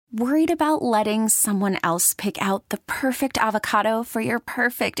Worried about letting someone else pick out the perfect avocado for your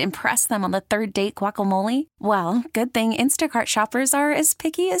perfect impress them on the third date guacamole? Well, good thing Instacart shoppers are as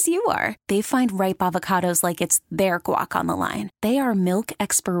picky as you are. They find ripe avocados like it's their guac on the line. They are milk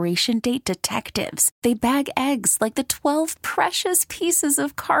expiration date detectives. They bag eggs like the 12 precious pieces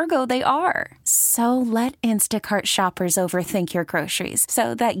of cargo they are. So let Instacart shoppers overthink your groceries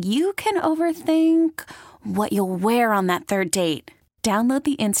so that you can overthink what you'll wear on that third date. Download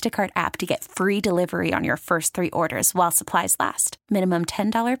the Instacart app to get free delivery on your first 3 orders while supplies last. Minimum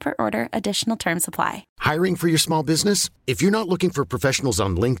 $10 per order. Additional terms apply. Hiring for your small business? If you're not looking for professionals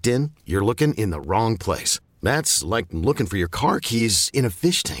on LinkedIn, you're looking in the wrong place. That's like looking for your car keys in a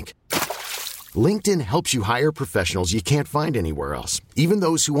fish tank. LinkedIn helps you hire professionals you can't find anywhere else, even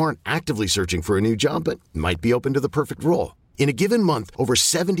those who aren't actively searching for a new job but might be open to the perfect role. In a given month, over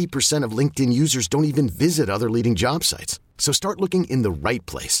 70% of LinkedIn users don't even visit other leading job sites. So start looking in the right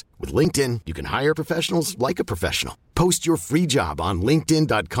place. With LinkedIn, you can hire professionals like a professional. Post your free job on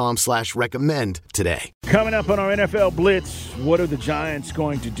linkedin.com/recommend today. Coming up on our NFL Blitz, what are the Giants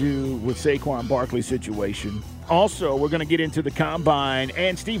going to do with Saquon Barkley's situation? Also, we're going to get into the Combine,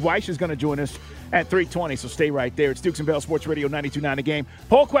 and Steve Weiss is going to join us at 3:20, so stay right there. It's Dukes and Bell Sports Radio 92.9 The Game.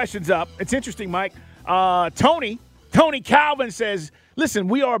 Poll question's up. It's interesting, Mike. Tony Calvin says, listen,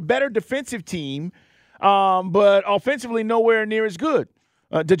 we are a better defensive team, but offensively nowhere near as good.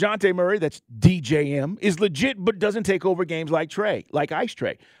 DeJounte Murray, that's DJM, is legit but doesn't take over games like Ice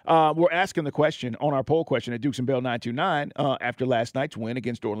Trey. We're asking the question on our poll question at Dukes and Bell 929 after last night's win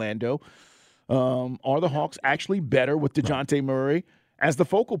against Orlando. Are the Hawks actually better with DeJounte Murray as the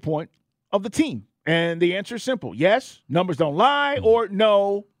focal point of the team? And the answer is simple. Yes, numbers don't lie, or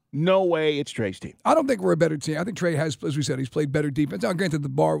no way, it's Trey's team. I don't think we're a better team. I think Trey has, as we said, he's played better defense. Now, granted, the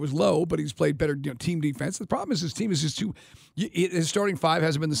bar was low, but he's played better team defense. The problem is his team is just too – his starting five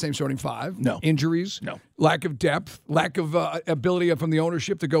hasn't been the same starting five. No. Injuries. No. Lack of depth. Lack of ability from the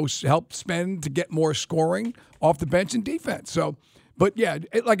ownership to go help spend to get more scoring off the bench and defense. So – but, yeah,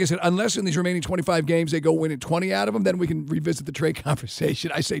 like I said, unless in these remaining 25 games they go win 20 out of them, then we can revisit the Trey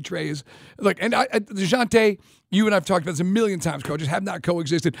conversation. I say Trey is – look, and DeJounte, you and I have talked about this a million times, coaches have not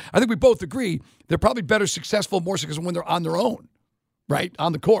coexisted. I think we both agree they're probably better successful, more successful when they're on their own, right,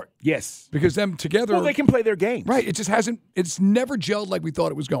 on the court. Yes. Because them together – well, they can play their games. Right. It just hasn't – it's never gelled like we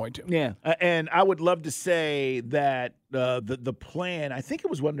thought it was going to. Yeah, and I would love to say that the plan, I think it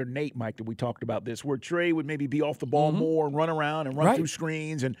was under Nate, Mike, that we talked about this, where Trey would maybe be off the ball more and run around and run through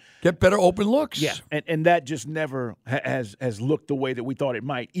screens and get better open looks. Yeah, and that just never has looked the way that we thought it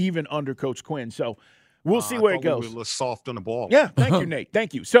might, even under Coach Quinn. So we'll see where it goes. We were a little soft on the ball. Yeah, thank you, Nate.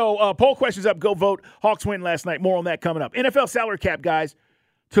 Thank you. So poll questions up. Go vote. Hawks win last night. More on that coming up. NFL salary cap, guys,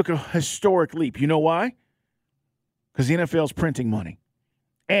 took a historic leap. You know why? Because the NFL's printing money.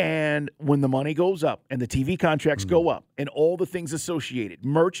 And when the money goes up and the TV contracts go up and all the things associated,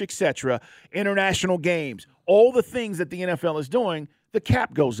 merch, etc., international games, all the things that the NFL is doing, the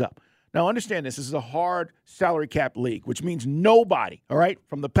cap goes up. Now, understand this. This is a hard salary cap league, which means nobody, all right,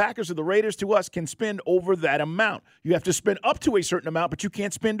 from the Packers to the Raiders to us, can spend over that amount. You have to spend up to a certain amount, but you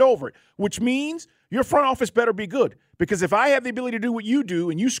can't spend over it, which means your front office better be good. Because if I have the ability to do what you do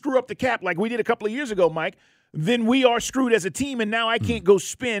and you screw up the cap like we did a couple of years ago, Mike, then we are screwed as a team, and now I can't go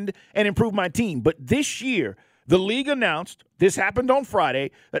spend and improve my team. But this year, the league announced, this happened on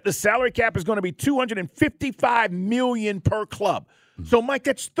Friday, that the salary cap is going to be $255 million per club. So, Mike,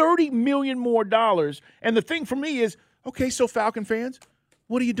 that's $30 million more dollars. And the thing for me is, okay, so Falcon fans,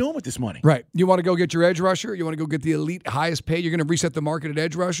 what are you doing with this money? Right. You want to go get your edge rusher? You want to go get the elite highest pay? You're going to reset the market at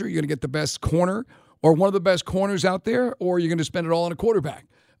edge rusher? You're going to get the best corner or one of the best corners out there? Or you're going to spend it all on a quarterback?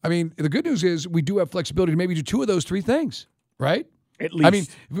 I mean, the good news is we do have flexibility to maybe do two of those three things, right? At least. I mean,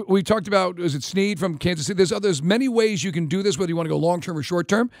 we talked about, is it Snead from Kansas City? There's many ways you can do this, whether you want to go long-term or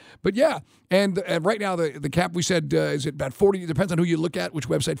short-term. But, yeah, and right now the cap, we said, is it about 40? It depends on who you look at, which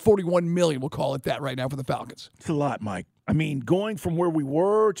website. $41 million, we'll call it that right now for the Falcons. It's a lot, Mike. I mean, going from where we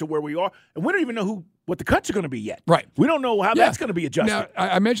were to where we are, and we don't even know what the cuts are going to be yet. Right. We don't know how that's going to be adjusted. Now,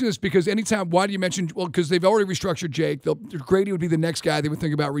 I mention this because anytime, why do you mention, well, because they've already restructured Jake. Grady would be the next guy they would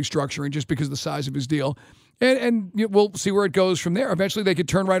think about restructuring just because of the size of his deal. And we'll see where it goes from there. Eventually, they could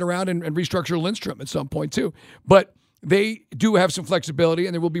turn right around and restructure Lindstrom at some point, too. But they do have some flexibility,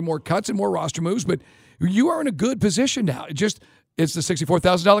 and there will be more cuts and more roster moves. But you are in a good position now. It's the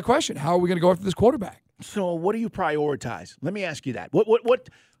 $64,000 question. How are we going to go after this quarterback? So what do you prioritize? Let me ask you that.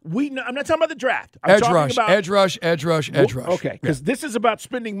 I'm not talking about the draft. Edge rush. Okay, because this is about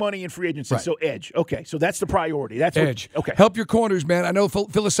spending money in free agency. Right. So edge. Okay, so that's the priority. That's edge. Okay. Help your corners, man. I know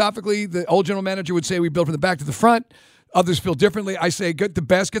philosophically the old general manager would say we build from the back to the front. Others feel differently. I say get the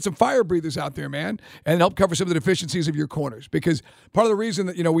best, get some fire breathers out there, man, and help cover some of the deficiencies of your corners. Because part of the reason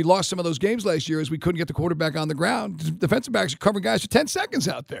that we lost some of those games last year is we couldn't get the quarterback on the ground. Defensive backs are covering guys for 10 seconds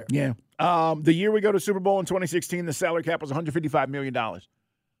out there. Yeah. The year we go to Super Bowl in 2016, the salary cap was $155 million.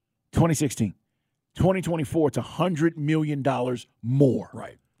 2016. 2024, it's $100 million more.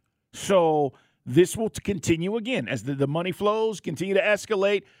 Right. So this will continue again. As the money flows, continue to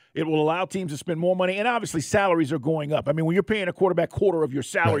escalate. It will allow teams to spend more money. And obviously, salaries are going up. I mean, when you're paying a quarterback quarter of your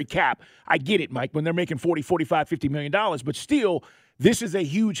salary cap, I get it, Mike, when they're making $40, $45, $50 million. But still, this is a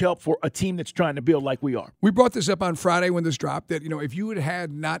huge help for a team that's trying to build like we are. We brought this up on Friday when this dropped, that, if you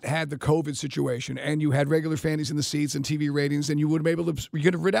had not had the COVID situation and you had regular fannies in the seats and TV ratings, then you would have been able to, you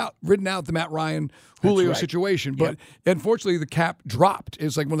could have ridden out the Matt Ryan, Julio situation. But unfortunately, the cap dropped.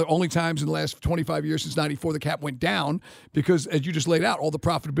 It's like one of the only times in the last 25 years since 94 the cap went down because, as you just laid out, all the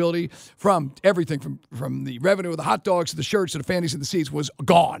profitability from everything from the revenue of the hot dogs to the shirts to the fannies in the seats was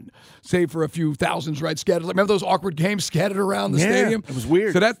gone, save for a few thousands, right, scattered. Remember those awkward games scattered around the stadium? It was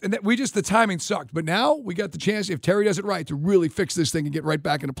weird. So the timing sucked. But now we got the chance, if Terry does it right, to really fix this thing and get right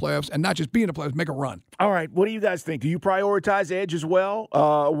back into playoffs, and not just be in the playoffs, make a run. All right. What do you guys think? Do you prioritize edge as well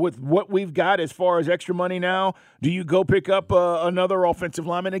with what we've got as far as extra money now? Do you go pick up another offensive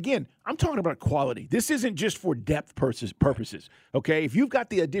lineman? Again, I'm talking about quality. This isn't just for depth purposes, okay? If you've got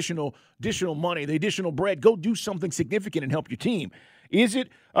the additional money, the additional bread, go do something significant and help your team. Is it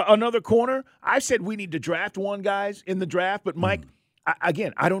another corner? I said we need to draft one, guys, in the draft, but Mike,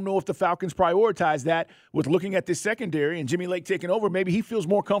 again, I don't know if the Falcons prioritize that with looking at this secondary and Jimmy Lake taking over. Maybe he feels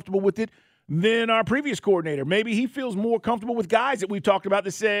more comfortable with it than our previous coordinator. Maybe he feels more comfortable with guys that we've talked about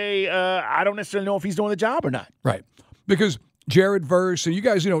to say, I don't necessarily know if he's doing the job or not. Right. Because Jared Verse, and you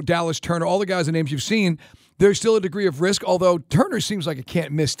guys, Dallas Turner, all the guys and names you've seen, there's still a degree of risk, although Turner seems like a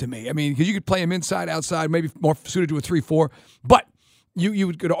can't miss to me. I mean, because you could play him inside, outside, maybe more suited to a 3-4. But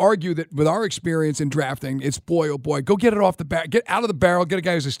you could argue that with our experience in drafting, it's boy, oh boy, go get it off the bat, get out of the barrel, get a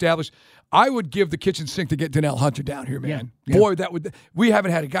guy who's established. I would give the kitchen sink to get Donnell Hunter down here, man. Yeah. Boy, we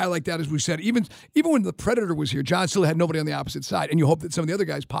haven't had a guy like that, as we said. Even when the Predator was here, John still had nobody on the opposite side, and you hope that some of the other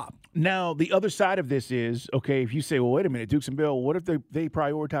guys pop. Now, the other side of this is, okay, if you say, well, wait a minute, Dukes and Bill, what if they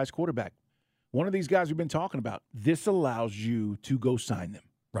prioritize quarterback? One of these guys we've been talking about, this allows you to go sign them.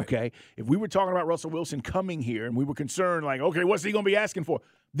 Right. Okay, if we were talking about Russell Wilson coming here and we were concerned, like, okay, what's he going to be asking for?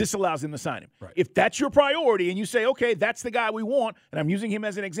 This allows him to sign him. Right. If that's your priority and you say, okay, that's the guy we want, and I'm using him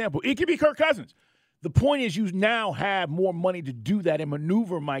as an example, it could be Kirk Cousins. The point is you now have more money to do that and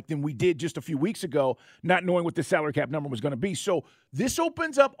maneuver, Mike, than we did just a few weeks ago, not knowing what the salary cap number was going to be. So this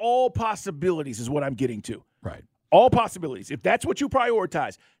opens up all possibilities is what I'm getting to. Right. All possibilities. If that's what you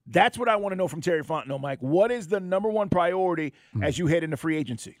prioritize, that's what I want to know from Terry Fontenot, Mike. What is the number one priority as you head into free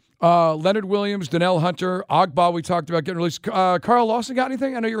agency? Leonard Williams, Donnell Hunter, Ogba, we talked about getting released. Carl Lawson got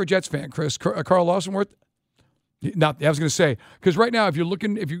anything? I know you're a Jets fan, Chris. Carl Lawson worth? Not. I was going to say, because right now, if you're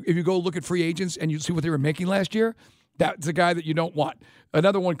looking, if you go look at free agents and you see what they were making last year, that's a guy that you don't want.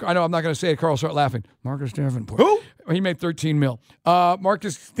 Another one, I know I'm not going to say it, Carl, start laughing. Marcus Davenport. Who? He made $13 million.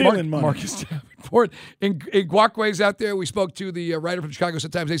 Marcus Davenport. Ngakwe's out there. We spoke to the writer from Chicago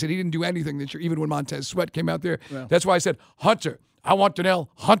sometimes. They said he didn't do anything this year, even when Montez Sweat came out there. Well, that's why I said, Hunter. I want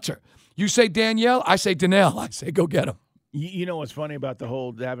Donnell Hunter. You say Danielle, I say Donnell. I say go get him. You know what's funny about the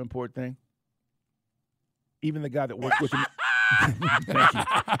whole Davenport thing? Even the guy that worked with him. Thank you.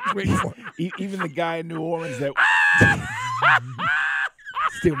 Waiting for it. Even the guy in New Orleans that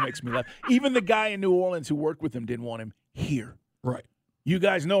still makes me laugh. Even the guy in New Orleans who worked with him didn't want him here. Right. You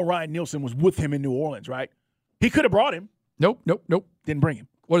guys know Ryan Nielsen was with him in New Orleans, right? He could have brought him. Nope. Didn't bring him.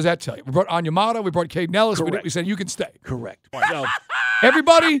 What does that tell you? We brought Onyemata. We brought Caden Ellis. We said you can stay. Correct. So,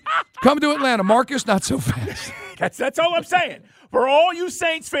 everybody, come to Atlanta. Marcus, not so fast. That's all I'm saying. For all you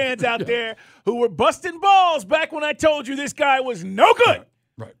Saints fans out there who were busting balls back when I told you this guy was no good.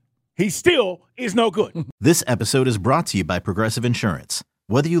 Right. He still is no good. This episode is brought to you by Progressive Insurance.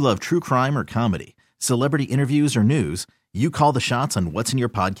 Whether you love true crime or comedy, celebrity interviews or news, you call the shots on what's in your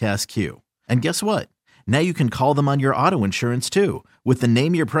podcast queue. And guess what? Now you can call them on your auto insurance too with the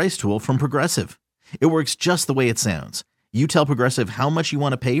Name Your Price tool from Progressive. It works just the way it sounds. You tell Progressive how much you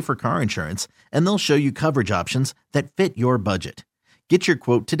want to pay for car insurance, and they'll show you coverage options that fit your budget. Get your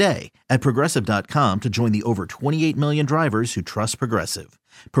quote today at Progressive.com to join the over 28 million drivers who trust Progressive.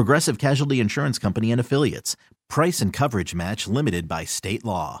 Progressive Casualty Insurance Company and Affiliates. Price and coverage match limited by state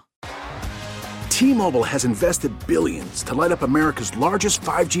law. T-Mobile has invested billions to light up America's largest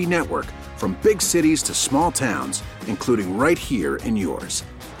 5G network, from big cities to small towns, including right here in yours.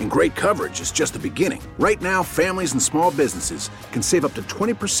 And great coverage is just the beginning. Right now, families and small businesses can save up to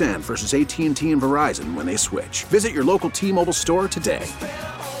 20% versus AT&T and Verizon when they switch. Visit your local T-Mobile store today.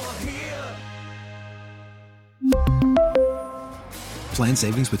 Plan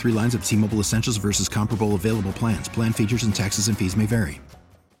savings with 3 lines of T-Mobile Essentials versus comparable available plans. Plan features and taxes and fees may vary.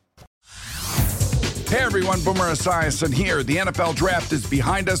 Hey everyone, Boomer Esiason here. The NFL Draft is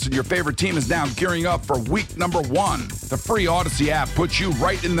behind us and your favorite team is now gearing up for week number 1. The free Odyssey app puts you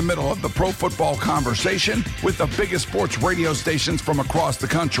right in the middle of the pro football conversation with the biggest sports radio stations from across the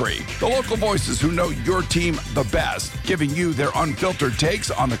country. The local voices who know your team the best, giving you their unfiltered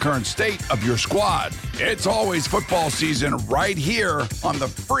takes on the current state of your squad. It's always football season right here on the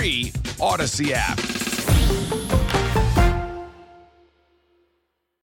free Odyssey app.